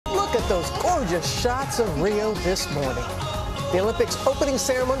at those gorgeous shots of Rio this morning. The Olympics opening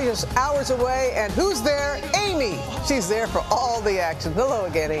ceremony is hours away, and who's there? Amy. She's there for all the action. Hello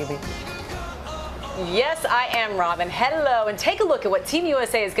again, Amy. Yes, I am, Robin. Hello, and take a look at what Team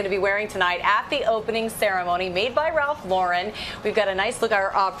USA is going to be wearing tonight at the opening ceremony, made by Ralph Lauren. We've got a nice look.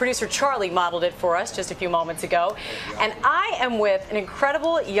 Our producer Charlie modeled it for us just a few moments ago. And I am with an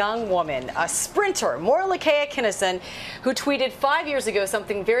incredible young woman, a sprinter, Morolake Akinosun, who tweeted 5 years ago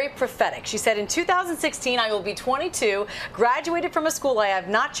something very prophetic. She said, in 2016, I will be 22, graduated from a school I have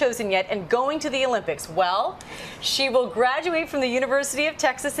not chosen yet, and going to the Olympics. Well, she will graduate from the University of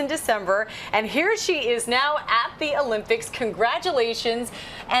Texas in December, and here she is now at the Olympics. Congratulations.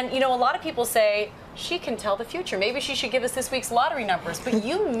 And, you know, a lot of people say she can tell the future. Maybe she should give us this week's lottery numbers, but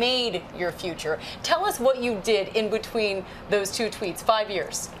you made your future. Tell us what you did in between those two tweets, 5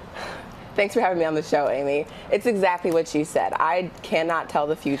 years. Thanks for having me on the show, Amy. It's exactly what you said. I cannot tell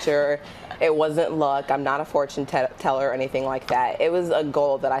the future. It wasn't luck. I'm not a fortune teller or anything like that. It was a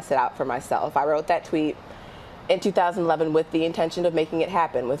goal that I set out for myself. I wrote that tweet in 2011 with the intention of making it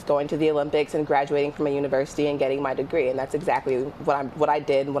happen, with going to the Olympics and graduating from a university and getting my degree, and that's exactly what I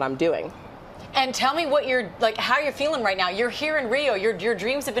did and what I'm doing. And tell me what you're like, how you're feeling right now. You're here in Rio. Your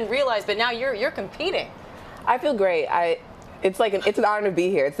dreams have been realized, but now you're competing. I feel great. It's an honor to be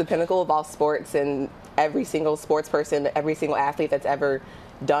here. It's the pinnacle of all sports, and every single sports person, every single athlete that's ever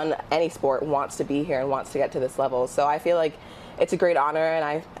done any sport wants to be here and wants to get to this level. So I feel like it's a great honor,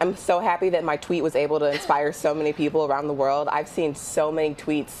 and I'm so happy that my tweet was able to inspire so many people around the world. I've seen so many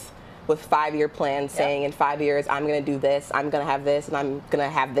tweets with 5-year plans saying, in 5 years, I'm going to do this, I'm going to have this, and I'm going to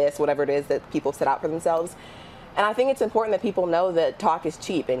have this, whatever it is that people set out for themselves. And I think it's important that people know that talk is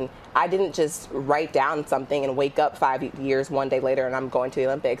cheap, and I didn't just write down something and wake up 5 years one day later and I'm going to the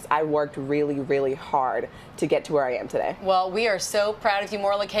Olympics. I worked really, really hard to get to where I am today. Well, we are so proud of you,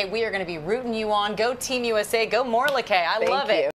 Morolake. We are going to be rooting you on. Go Team USA. Go Morolake. I love it.